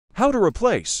How to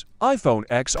replace iPhone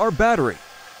XR battery.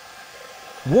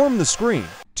 Warm the screen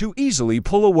to easily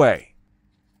pull away.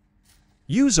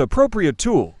 Use appropriate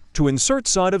tool to insert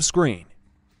side of screen.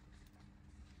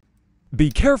 Be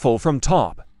careful from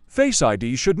top. Face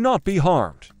ID should not be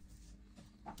harmed.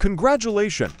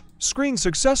 Congratulations! Screen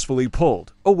successfully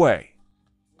pulled away.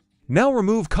 Now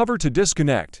remove cover to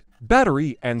disconnect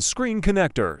battery and screen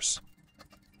connectors.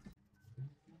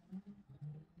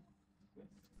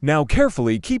 Now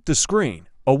carefully keep the screen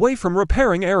away from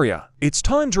repairing area. It's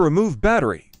time to remove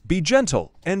battery. Be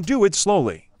gentle and do it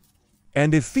slowly.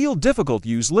 And if feel difficult,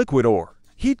 use liquid or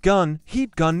heat gun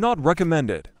not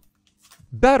recommended.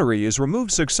 Battery is removed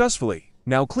successfully.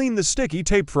 Now clean the sticky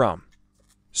tape from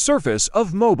surface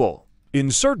of mobile.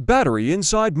 Insert battery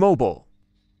inside mobile.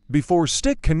 Before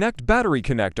stick, connect battery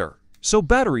connector, so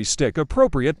battery stick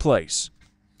appropriate place.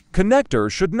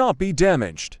 Connector should not be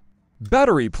damaged.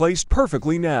 Battery placed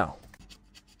perfectly now.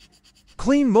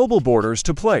 Clean mobile borders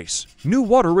to place new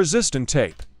water-resistant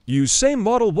tape. Use same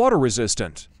model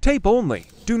water-resistant tape only.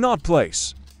 Do not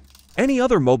place any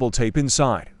other mobile tape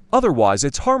inside, otherwise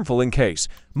it's harmful in case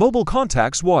mobile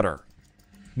contacts water.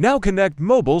 Now connect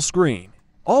mobile screen.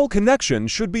 All connections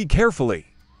should be carefully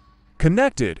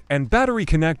connected and battery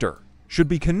connector should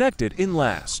be connected in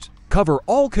last. Cover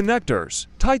all connectors,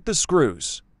 tight the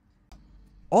screws.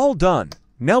 All done.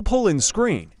 Now pull in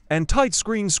screen and tight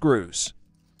screen screws.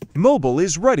 Mobile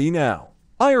is ready now.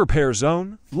 iRepair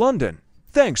Zone, London.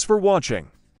 Thanks for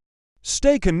watching.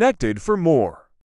 Stay connected for more.